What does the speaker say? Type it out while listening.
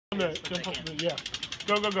yeah.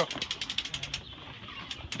 Go.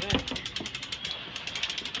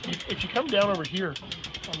 If you come down over here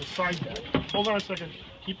on the side deck, hold on a second.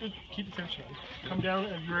 Keep the tension on. Come down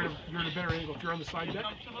and you're at a better angle if you're on the side deck.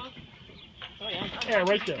 Oh, yeah. Yeah,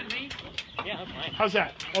 right there. Yeah, that's fine. How's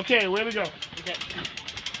that? Okay, way to go. Okay.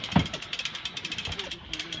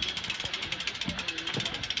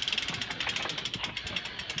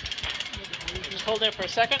 Just hold there for a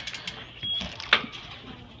second.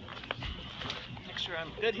 Make sure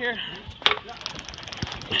I'm good here.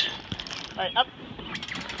 All right, up.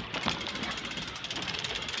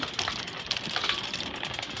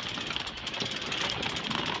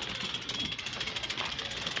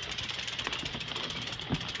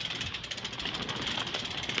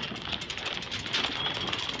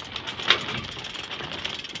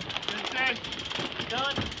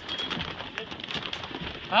 Done.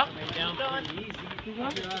 Up. Down. Done.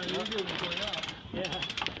 Yeah.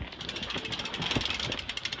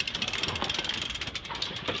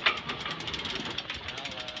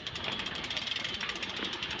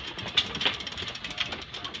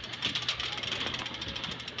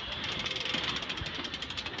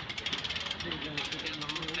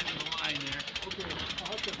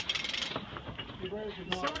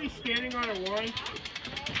 Is somebody standing on a line?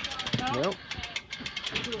 Nope.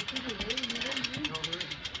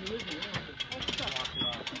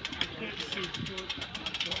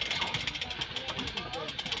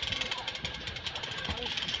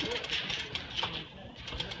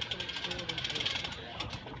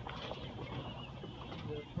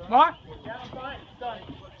 Mark? Yeah, I'm fine. It's done.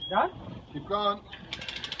 Done? Keep going.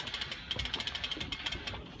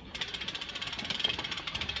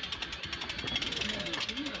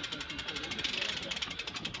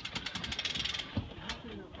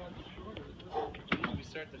 We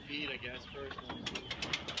start the feed, I guess, first.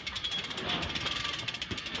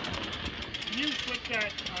 Can you flick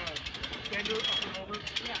that fender up and over?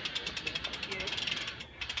 Yeah.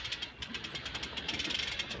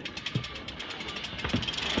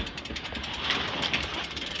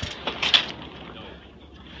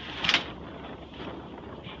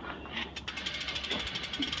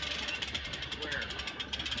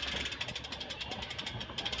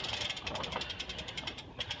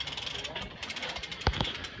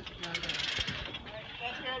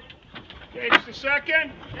 Okay, just a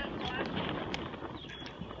second.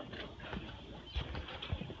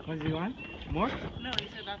 What do you want? More? No, he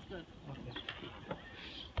said that's good.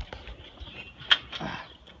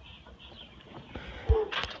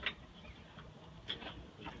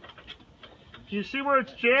 Do you see where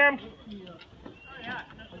it's jammed? Oh, yeah.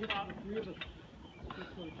 No problem.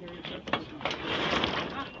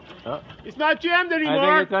 Oh, It's not jammed I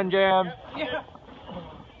anymore. think it's unjammed. Yeah.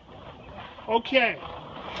 Okay.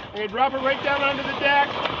 And drop it right down onto the deck.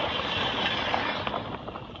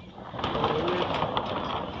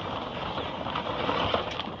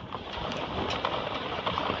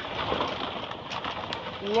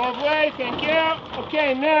 Lovely, thank you.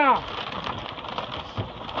 Okay, now.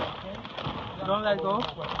 Don't let go.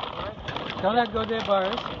 Don't let go the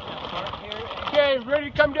bars. Okay,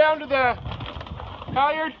 ready to come down to the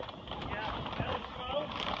halyard?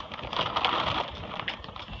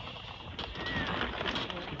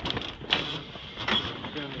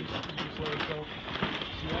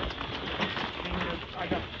 I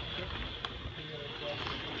got.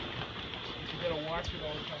 You gotta watch it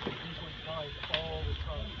all the time. He's with time all the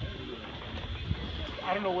time. I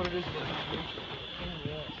don't know what it is about his ratio.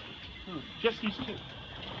 Just these two.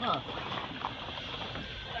 Huh.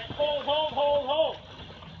 Hold. All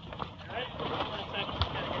right. 1 second.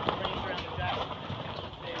 Gotta get the reins around the desk.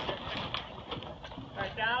 All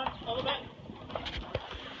right, down a little bit.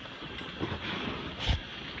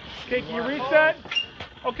 Okay, can you reset?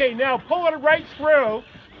 Okay, now pull it right through.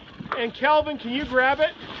 And Kelvin, can you grab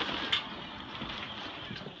it?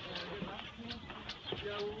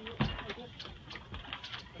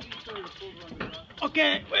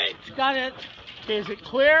 Okay, wait, got it. Okay, is it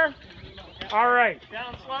clear? All right.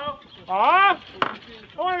 Down slow. I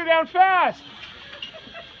want to go down fast.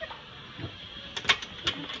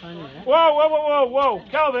 Whoa.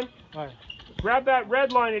 Kelvin, Alright. grab that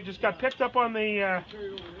red line. It just got picked up on the...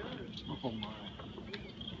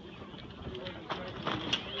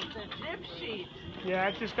 Yeah,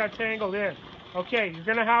 it just got tangled in. Okay, you're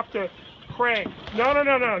going to have to crank. No.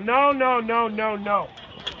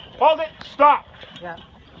 Hold it. Stop. Yeah.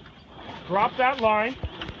 Drop that line.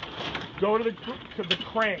 Go to the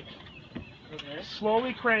crank. Okay.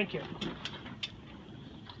 Slowly crank it.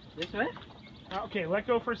 This way? Okay, let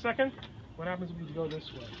go for a second. What happens if you go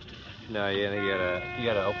this way? No, you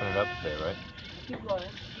gotta open it up a bit, right? keep going.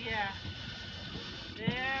 Yeah.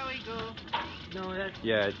 There we go. No,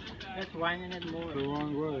 Yeah. that's winding it more. The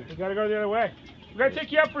wrong way. You gotta go the other way. We gotta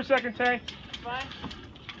take you up for a second, Tay. Fine.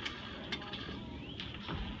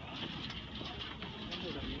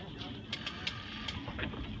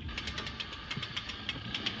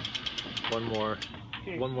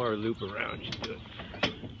 One more loop around should do it.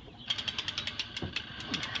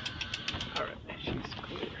 All right, she's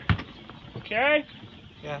clear. Okay?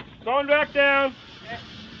 Yeah. Going back down.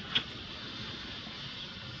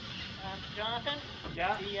 Jonathan?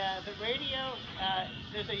 Yeah? The radio,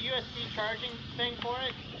 there's a USB charging thing for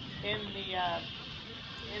it in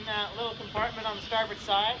that little compartment on the starboard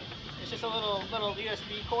side. It's just a little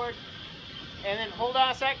USB cord. And then hold on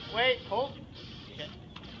a sec. Wait, hold. Okay.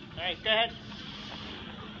 All right, go ahead.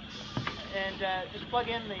 And just plug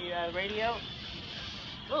in the radio.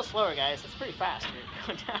 A little slower, guys. It's pretty fast.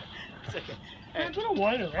 Going down. It's okay. All right. It's a little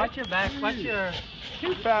whiner, right? Watch your back, watch your...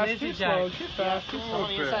 Too fast, Lazy too jack. slow, too fast, too I'm slow. on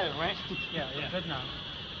the inside of it, right? Yeah, good now.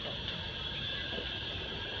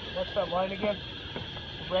 What's that line again?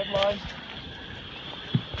 The red line?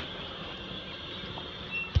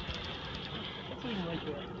 What's even like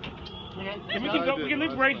that? We can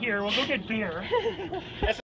leave right here. We'll go get beer.